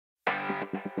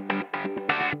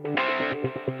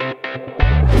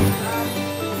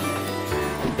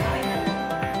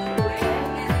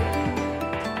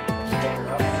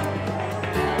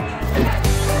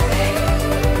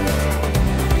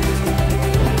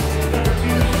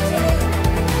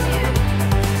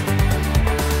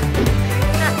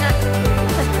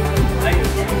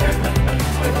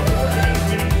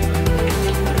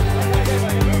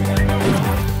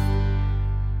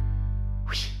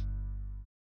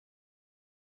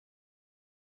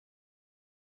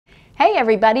Hey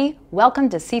everybody, welcome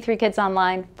to C3 Kids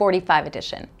Online 45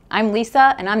 edition. I'm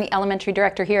Lisa and I'm the elementary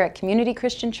director here at Community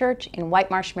Christian Church in White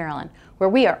Marsh, Maryland, where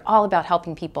we are all about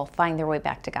helping people find their way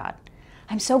back to God.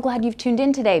 I'm so glad you've tuned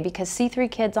in today because C3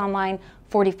 Kids Online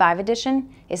 45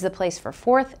 edition is the place for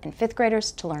 4th and 5th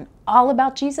graders to learn all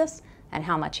about Jesus and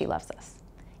how much He loves us.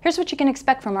 Here's what you can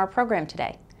expect from our program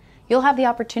today. You'll have the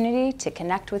opportunity to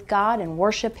connect with God and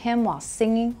worship Him while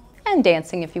singing and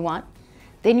dancing if you want.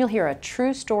 Then you'll hear a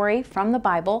true story from the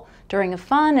Bible during a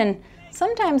fun and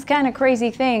sometimes kind of crazy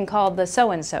thing called the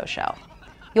So-and-So Show.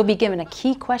 You'll be given a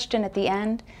key question at the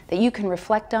end that you can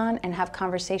reflect on and have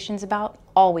conversations about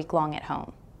all week long at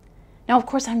home. Now, of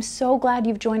course, I'm so glad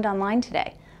you've joined online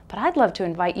today, but I'd love to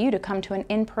invite you to come to an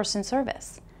in-person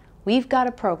service. We've got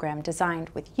a program designed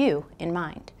with you in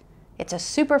mind. It's a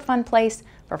super fun place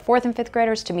for 4th and 5th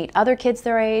graders to meet other kids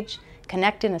their age,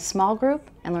 connect in a small group,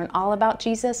 and learn all about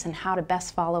Jesus and how to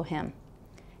best follow Him.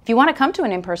 If you want to come to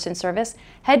an in-person service,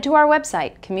 head to our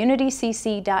website,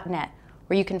 communitycc.net,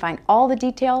 where you can find all the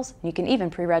details, and you can even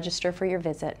pre-register for your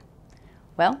visit.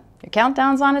 Well, your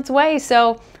countdown's on its way,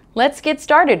 so let's get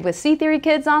started with C3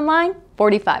 Kids Online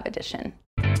 45 edition.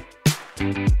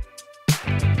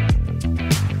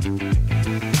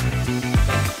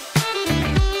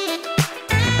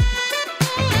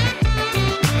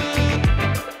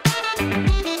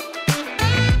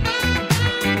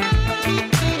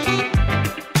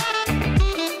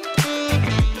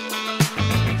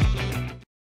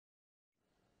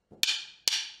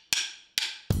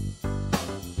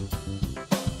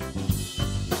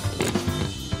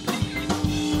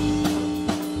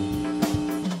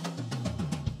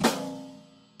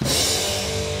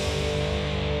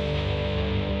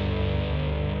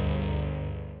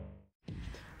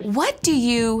 What do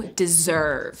you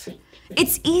deserve?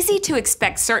 It's easy to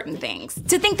expect certain things,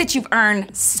 to think that you've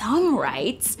earned some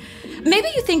rights. Maybe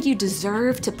you think you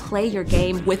deserve to play your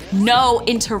game with no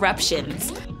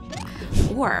interruptions,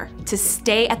 or to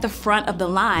stay at the front of the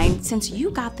line since you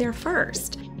got there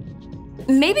first.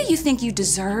 Maybe you think you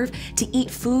deserve to eat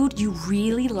food you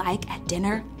really like at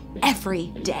dinner every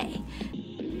day,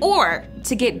 or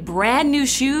to get brand new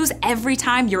shoes every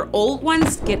time your old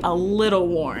ones get a little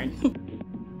worn.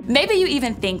 Maybe you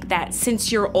even think that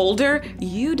since you're older,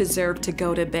 you deserve to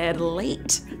go to bed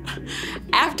late.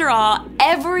 After all,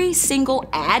 every single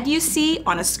ad you see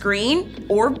on a screen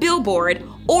or billboard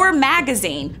or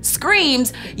magazine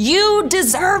screams, "You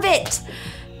deserve it!"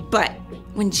 But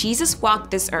when Jesus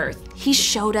walked this earth, He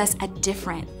showed us a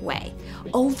different way.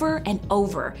 Over and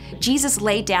over, Jesus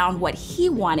laid down what He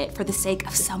wanted for the sake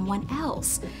of someone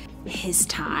else. His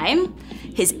time,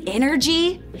 His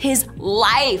energy, His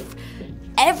life.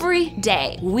 Every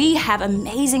day, we have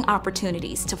amazing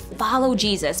opportunities to follow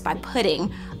Jesus by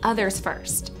putting others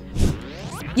first.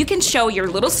 You can show your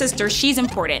little sister she's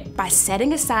important by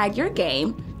setting aside your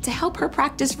game to help her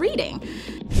practice reading.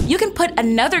 You can put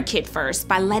another kid first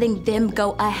by letting them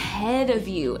go ahead of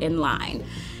you in line.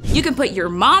 You can put your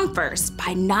mom first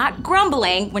by not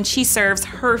grumbling when she serves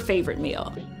her favorite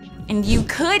meal. And you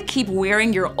could keep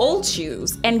wearing your old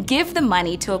shoes and give the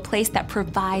money to a place that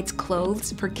provides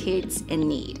clothes for kids in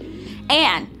need.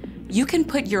 And you can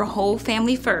put your whole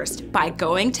family first by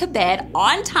going to bed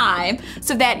on time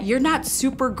so that you're not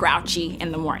super grouchy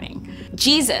in the morning.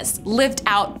 Jesus lived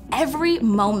out every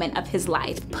moment of His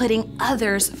life putting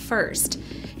others first.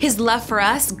 His love for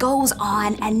us goes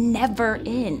on and never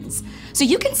ends. So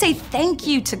you can say thank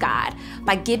you to God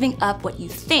by giving up what you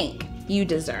think you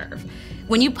deserve.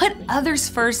 When you put others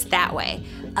first that way,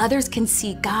 others can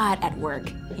see God at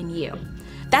work in you.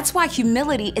 That's why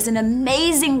humility is an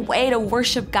amazing way to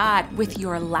worship God with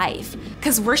your life.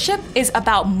 Because worship is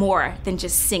about more than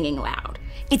just singing loud.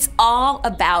 It's all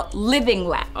about living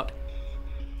loud.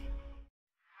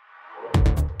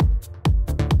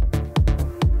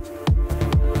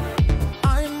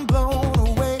 I'm blown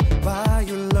away by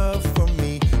your love for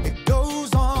me. It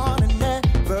goes on and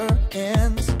never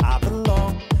ends. I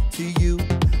belong to you.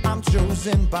 I'm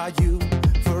chosen by you.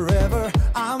 Forever,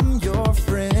 I'm your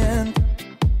friend.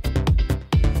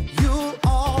 You'll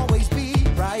always be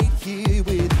right here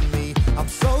with me. I'm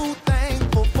so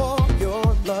thankful for your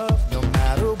love. No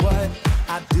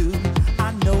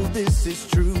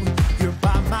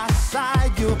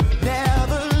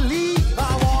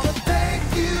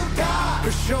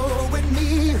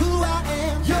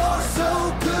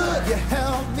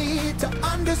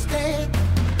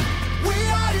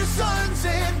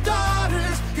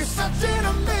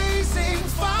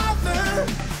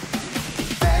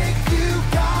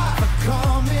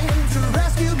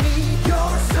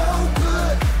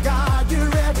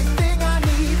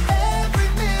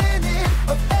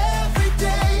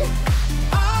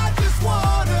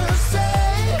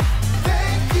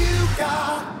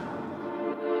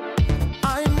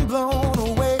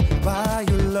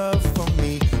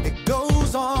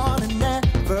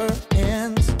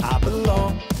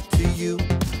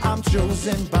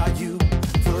chosen by you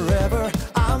forever.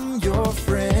 I'm your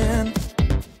friend.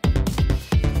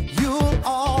 You'll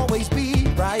always be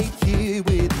right here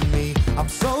with me. I'm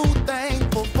so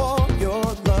thankful for your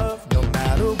love. No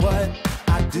matter what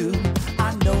I do,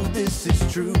 I know this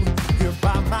is true. You're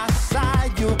by my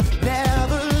side, you'll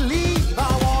never leave.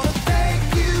 I wanna thank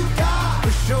you, God,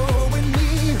 for showing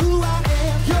me who I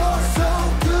am. You're so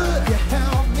good, you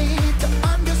help me to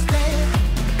understand.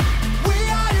 We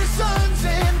are your sons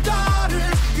and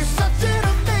daughters. You're such an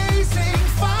amazing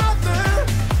Father.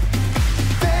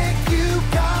 Thank you,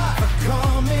 God, for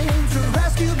coming to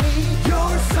rescue me.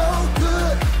 You're so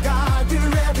good, God,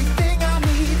 you're everything I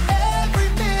need. Every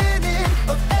minute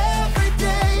of every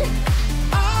day,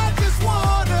 I just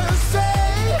wanna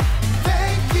say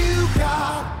thank you,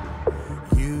 God.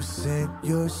 You sent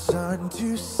your son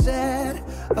to set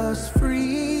us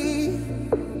free.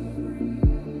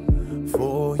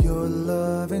 For your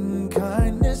love and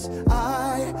kindness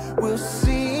I will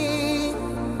sing.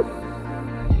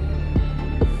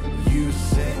 You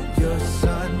sent your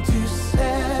son to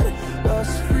set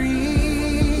us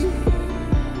free.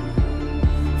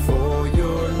 For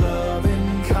your love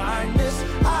and kindness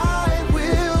I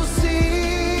will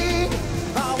sing.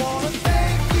 I wanna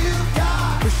thank you,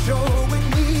 God, for showing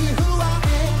me who I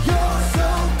am. You're so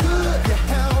good, you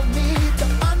help me to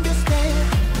understand.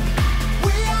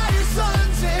 We are your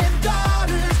sons and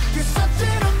daughters. You're such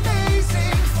an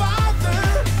amazing Father.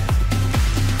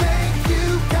 Thank you,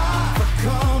 God, for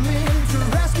coming to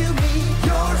rescue me.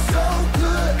 You're so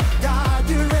good, God,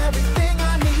 you're everything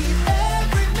I need.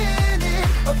 Every minute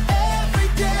of every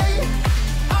day,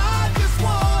 I just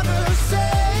wanna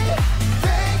say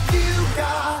thank you,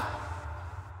 God.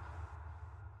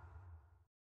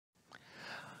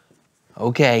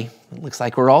 Okay, it looks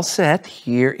like we're all set.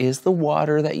 Here is the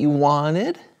water that you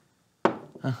wanted.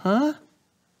 Uh-huh.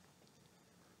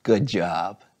 Good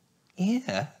job.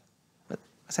 Yeah.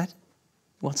 What's that?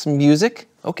 Want some music?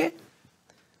 Okay.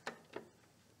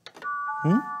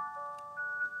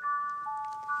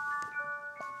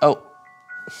 Oh,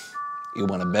 you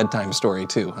want a bedtime story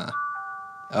too, huh?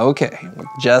 Okay,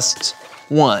 just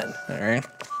one, all right?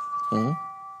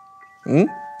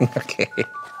 Okay.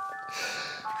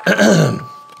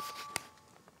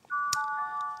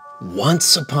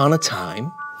 Once upon a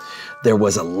time, there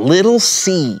was a little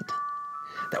seed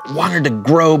that wanted to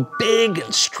grow big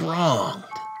and strong.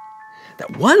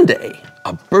 That one day,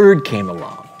 a bird came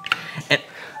along and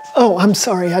Oh, I'm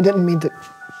sorry. I didn't mean to.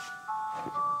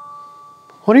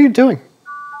 What are you doing?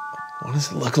 what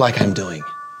does it look like I'm doing?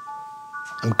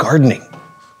 I'm gardening.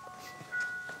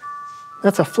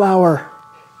 That's a flower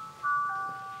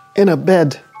in a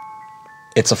bed.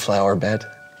 It's a flower bed.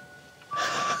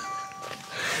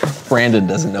 Brandon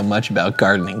doesn't know much about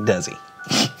gardening, does he?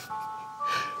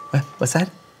 What's that?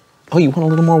 Oh, you want a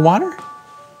little more water?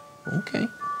 Okay.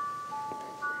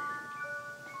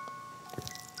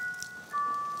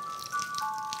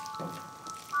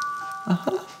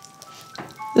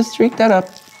 Just drink that up.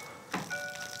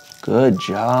 Good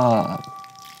job.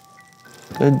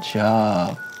 Good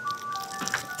job.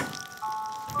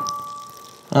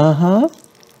 Uh-huh.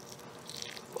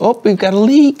 Oh, we've got a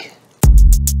leak.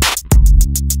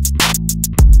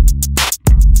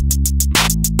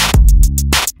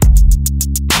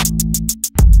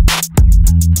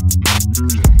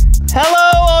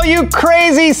 Hello, all you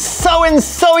crazy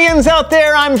so-and-soians out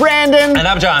there. I'm Brandon. And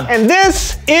I'm John. And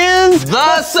this is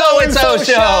The So-and-So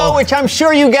Show. which I'm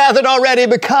sure you gathered already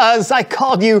because I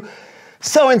called you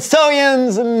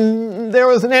so-and-soians, and there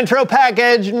was an intro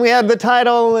package, and we had the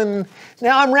title, and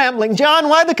now I'm rambling. John,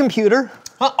 why the computer?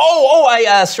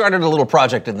 I started a little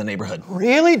project in the neighborhood.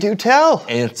 Really? Do tell.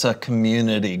 It's a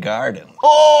community garden.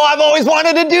 Oh, I've always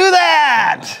wanted to do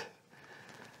that.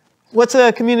 What's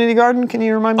a community garden? Can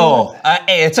you remind me?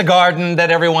 It's a garden that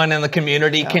everyone in the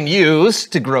community can use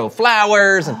to grow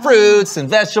flowers and fruits and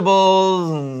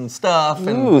vegetables and stuff.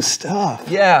 Ooh, stuff.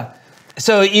 Yeah.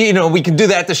 So, we can do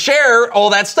that to share all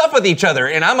that stuff with each other.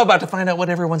 And I'm about to find out what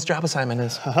everyone's job assignment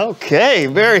is. Okay,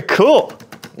 very cool.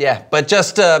 Yeah, but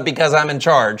just because I'm in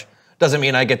charge doesn't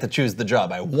mean I get to choose the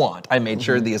job I want. I made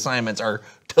sure the assignments are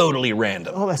totally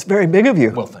random. Oh, that's very big of you.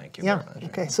 Well, thank you. Yeah. very much.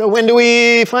 Okay, so when do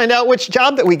we find out which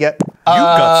job that we get? You've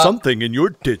got something in your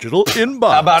digital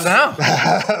inbox. How about now?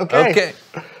 Okay.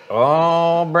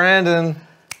 Oh, Brandon,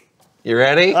 you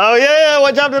ready? Oh, yeah,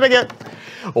 what job did I get?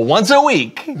 Once a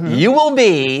week, you will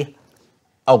be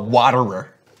a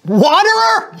waterer.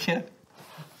 Waterer? Yeah.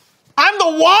 I'm the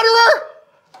waterer?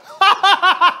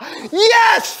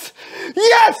 Yes!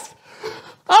 Yes!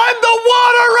 I'm the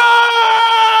waterer!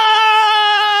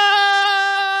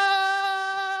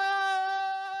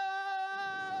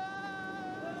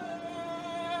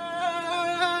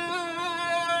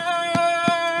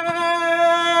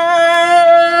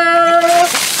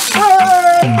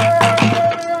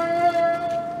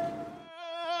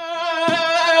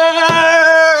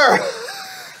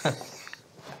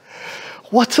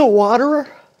 What's a waterer?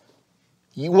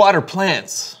 You water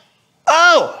plants.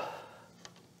 Oh!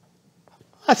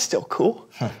 That's still cool.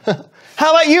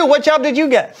 How about you? What job did you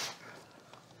get?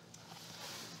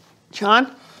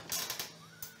 John?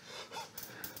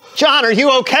 John, are you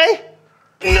okay?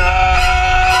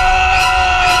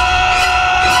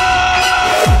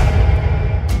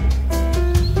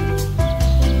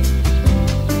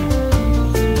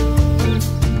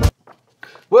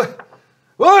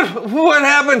 What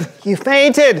happened? You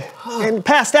fainted and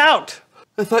passed out.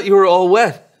 I thought you were all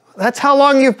wet. That's how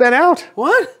long you've been out.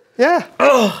 What? Yeah.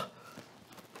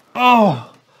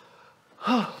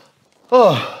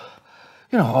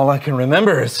 You know, all I can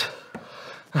remember is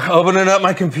opening up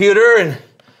my computer and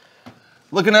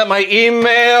looking at my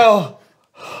email.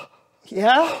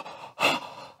 Yeah?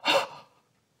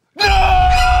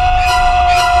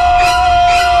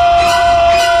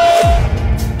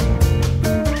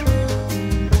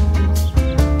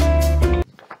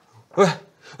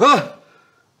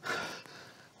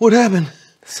 What happened?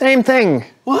 Same thing.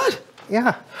 What?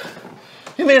 Yeah.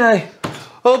 You mean I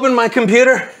opened my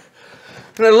computer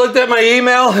and I looked at my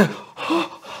email?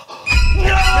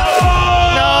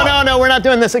 No, we're not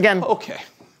doing this again. Okay.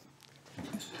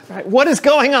 All right, what is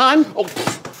going on?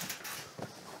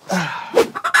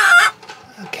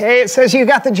 Okay, it says you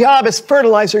got the job as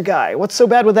fertilizer guy. What's so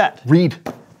bad with that? Read.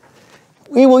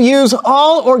 We will use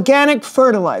all organic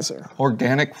fertilizer.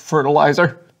 Organic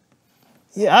fertilizer.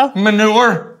 Yeah?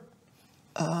 Manure.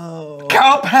 Oh.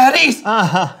 Cow patties.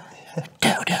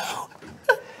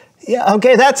 Yeah,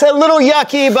 okay, that's a little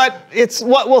yucky, but it's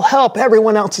what will help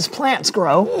everyone else's plants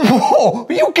grow. Whoa,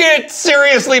 you can't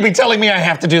seriously be telling me I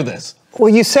have to do this. Well,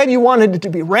 you said you wanted it to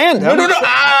be random. No.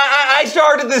 I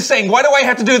started this saying, why do I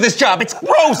have to do this job? It's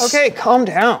gross. Okay, calm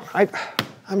down.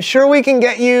 I'm sure we can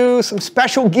get you some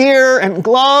special gear and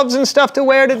gloves and stuff to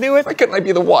wear to do it. Why couldn't I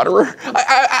be the waterer?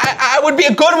 I would be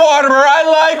a good waterer. I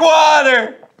like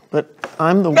water. But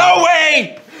I'm the one. No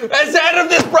way! As head of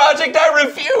this project, I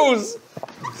refuse.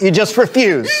 You just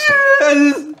refuse.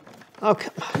 Okay.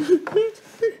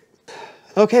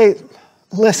 Okay,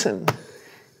 listen.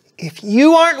 If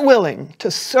you aren't willing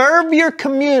to serve your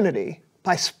community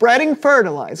by spreading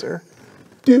fertilizer,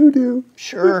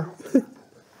 sure,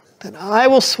 then I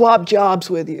will swap jobs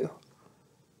with you.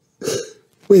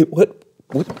 Wait, what?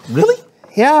 Really?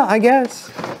 Yeah, I guess.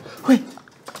 Wait,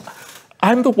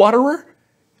 I'm the waterer?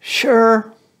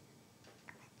 Sure.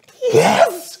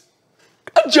 Yes!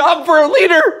 A job for a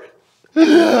leader!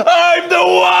 I'm the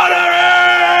waterer!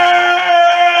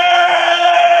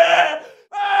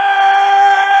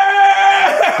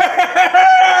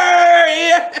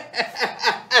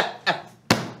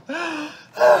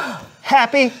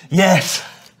 Happy? Yes.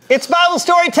 It's Bible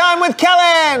story time with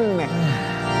Kellen!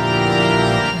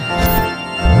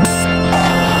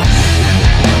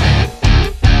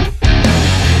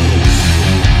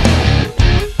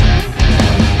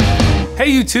 Hey,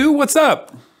 you two, what's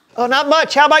up? Oh, not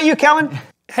much. How about you, Kellen?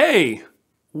 Hey,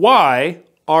 why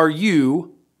are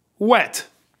you wet?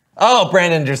 Oh,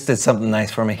 Brandon just did something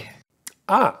nice for me.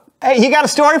 Hey, you got a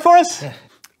story for us?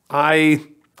 I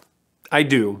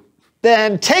do.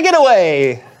 Then take it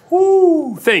away.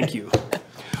 Woo, thank you.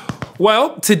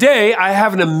 Well, today I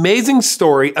have an amazing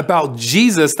story about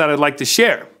Jesus that I'd like to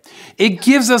share. It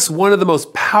gives us one of the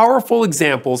most powerful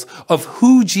examples of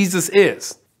who Jesus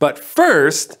is. But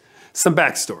first, some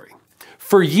backstory.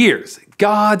 For years,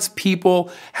 God's people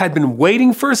had been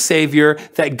waiting for a Savior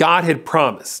that God had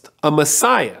promised, a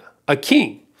Messiah, a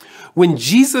King. When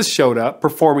Jesus showed up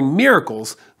performing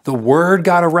miracles, the word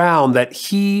got around that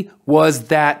he was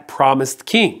that promised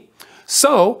King.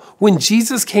 So when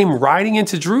Jesus came riding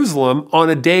into Jerusalem on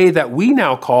a day that we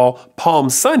now call Palm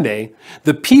Sunday,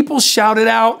 the people shouted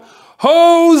out,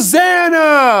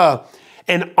 "Hosanna!"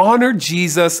 and honored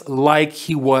Jesus like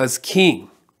he was king.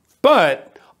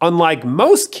 But unlike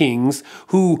most kings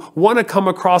who want to come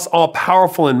across all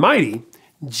powerful and mighty,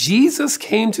 Jesus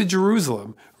came to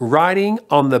Jerusalem riding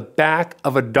on the back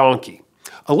of a donkey.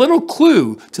 A little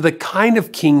clue to the kind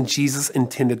of king Jesus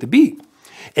intended to be.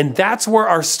 And that's where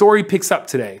our story picks up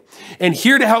today. And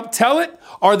here to help tell it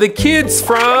are the kids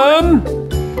from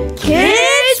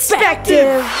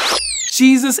Kidspective.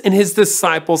 Jesus and his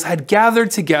disciples had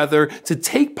gathered together to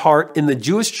take part in the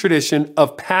Jewish tradition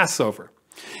of Passover.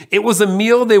 It was a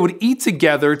meal they would eat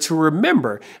together to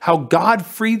remember how God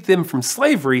freed them from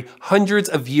slavery hundreds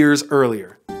of years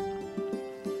earlier.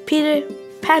 Peter,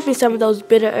 pass me some of those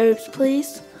bitter herbs,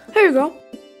 please. Here you go.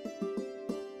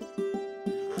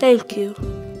 Thank you.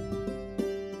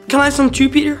 Can I have some too,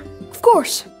 Peter? Of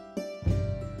course.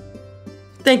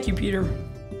 Thank you, Peter.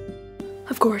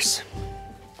 Of course.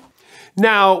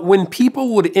 Now, when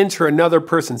people would enter another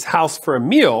person's house for a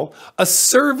meal, a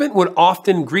servant would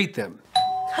often greet them.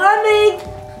 Coming!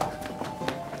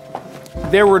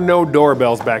 There were no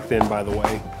doorbells back then, by the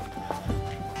way.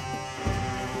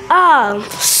 Ah, I'm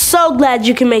so glad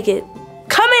you can make it.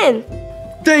 Come in.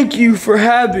 Thank you for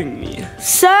having me.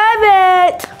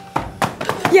 Servant!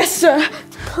 Yes, sir.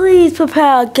 Please prepare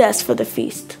our guests for the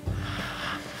feast.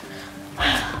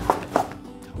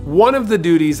 One of the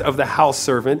duties of the house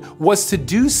servant was to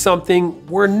do something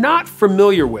we're not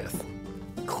familiar with.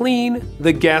 Clean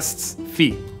the guests'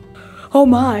 feet. Oh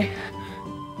my.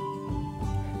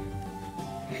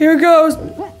 Here goes.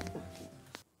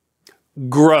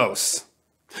 Gross.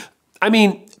 I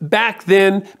mean, back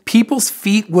then, people's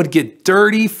feet would get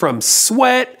dirty from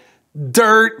sweat,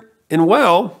 dirt, and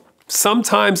well,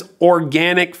 sometimes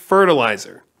organic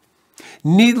fertilizer.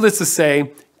 Needless to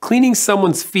say, cleaning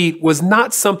someone's feet was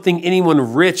not something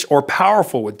anyone rich or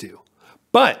powerful would do.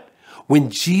 But when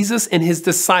Jesus and his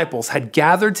disciples had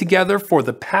gathered together for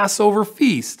the Passover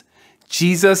feast,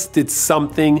 Jesus did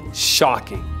something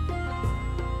shocking.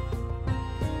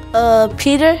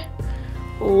 Peter,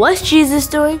 what's Jesus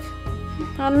doing?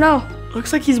 I don't know.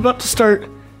 Looks like he's about to start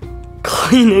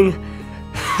cleaning.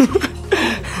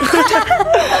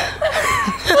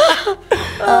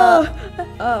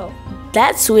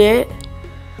 That's weird.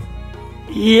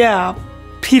 Yeah,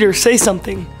 Peter, say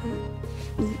something.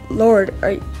 Lord,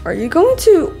 are you going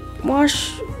to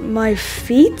wash my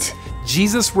feet?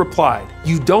 Jesus replied,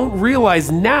 "You don't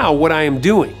realize now what I am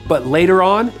doing, but later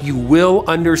on you will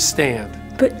understand."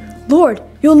 But Lord,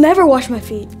 you'll never wash my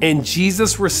feet. And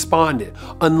Jesus responded,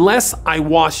 "Unless I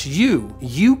wash you,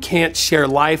 you can't share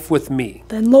life with me."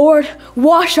 Then Lord,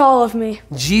 wash all of me.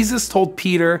 Jesus told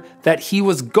Peter that he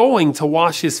was going to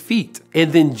wash his feet.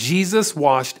 And then Jesus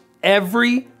washed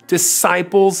every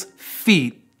disciple's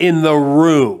feet in the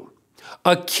room.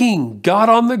 A king got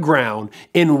on the ground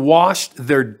and washed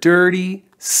their dirty,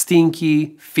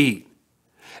 stinky feet.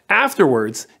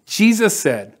 Afterwards, Jesus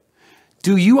said,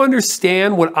 "Do you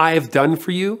understand what I have done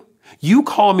for you? You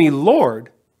call me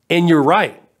Lord, and you're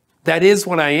right. That is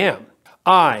what I am.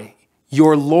 I,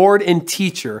 your Lord and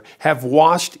teacher, have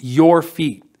washed your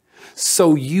feet.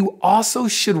 So you also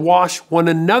should wash one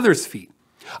another's feet.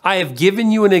 I have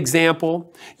given you an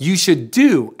example. You should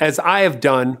do as I have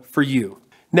done for you."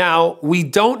 Now, we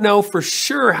don't know for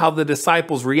sure how the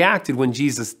disciples reacted when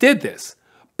Jesus did this,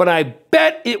 but I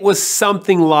bet it was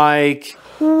something like,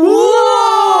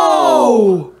 "Whoa!"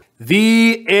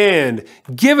 The end.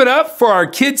 Give it up for our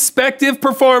Kidspective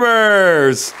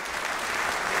performers.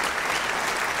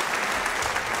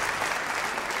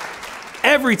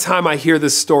 Every time I hear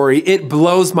this story, it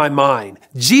blows my mind.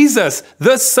 Jesus,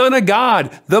 the Son of God,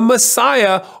 the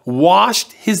Messiah,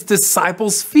 washed his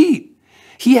disciples' feet.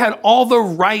 He had all the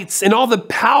rights and all the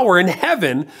power in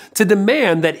heaven to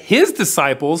demand that his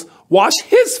disciples wash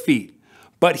his feet,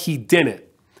 but he didn't.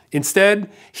 Instead,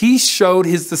 he showed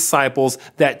his disciples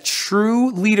that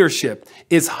true leadership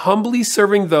is humbly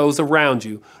serving those around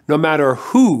you, no matter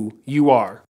who you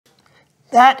are.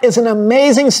 That is an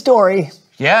amazing story.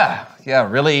 Yeah,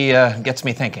 really gets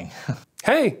me thinking.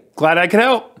 Hey, glad I could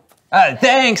help.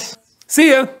 Thanks.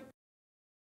 See ya.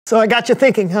 So I got you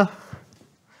thinking, huh?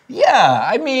 Yeah,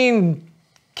 I mean,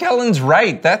 Kellen's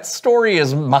right. That story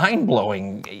is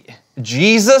mind-blowing.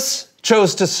 Jesus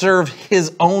chose to serve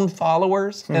his own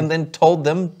followers and then told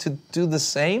them to do the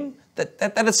same?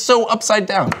 That is so upside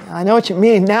down. I know what you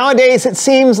mean. Nowadays, it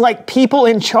seems like people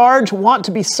in charge want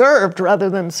to be served rather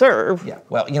than serve. Yeah,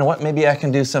 well, you know what? Maybe I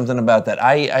can do something about that.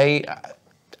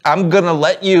 I'm gonna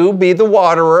let you be the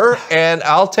waterer, and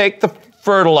I'll take the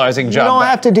fertilizing job. You don't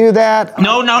have to do that.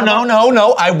 No.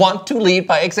 I want to lead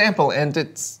by example, and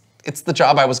it's the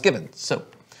job I was given, so.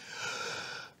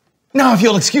 Now, if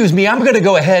you'll excuse me, I'm gonna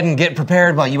go ahead and get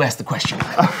prepared while you ask the question.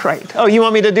 Right. Oh, you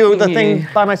want me to do the thing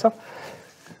by myself?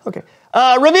 Okay.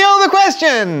 Reveal the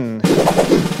question.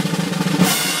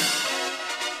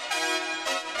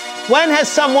 When has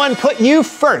someone put you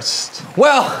first?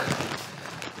 Well,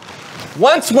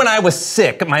 once when I was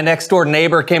sick, my next door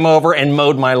neighbor came over and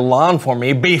mowed my lawn for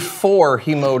me before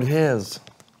he mowed his.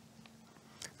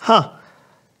 Huh.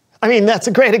 I mean, that's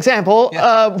a great example.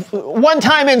 Yeah. One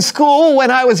time in school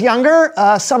when I was younger,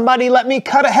 somebody let me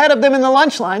cut ahead of them in the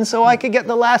lunch line so I could get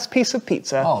the last piece of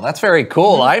pizza. Oh, that's very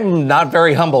cool. I'm not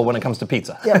very humble when it comes to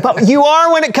pizza. Yeah, but you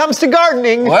are when it comes to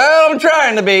gardening. Well, I'm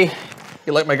trying to be.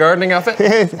 You like my gardening outfit?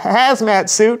 Hazmat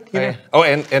suit. You know. Oh,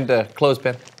 and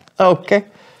clothespin. Okay.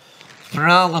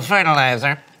 Throw the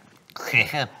fertilizer.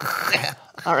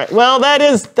 All right. Well,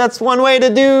 that's one way to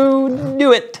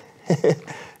do it.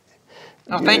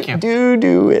 Oh, thank you.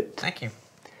 Do it. Thank you.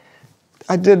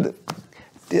 I did.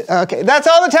 Okay, that's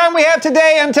all the time we have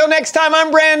today. Until next time,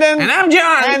 I'm Brandon. And I'm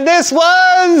John. And this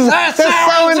was The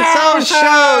So-and-so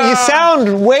Show. You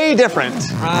sound way different.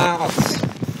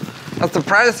 That's the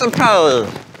price of pole,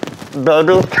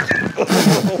 baby.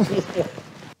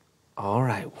 All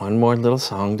right, one more little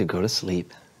song to go to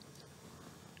sleep.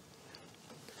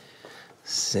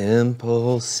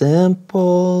 Simple,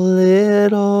 simple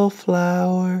little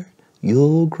flower,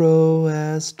 you'll grow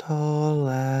as tall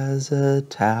as a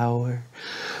tower.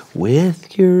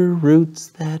 With your roots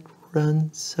that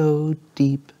run so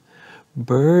deep,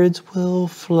 birds will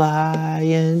fly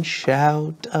and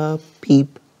shout a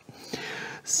peep.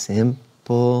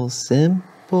 Simple,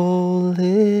 simple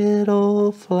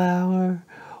little flower,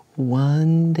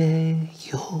 one day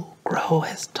you'll grow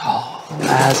as tall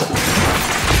as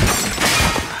a...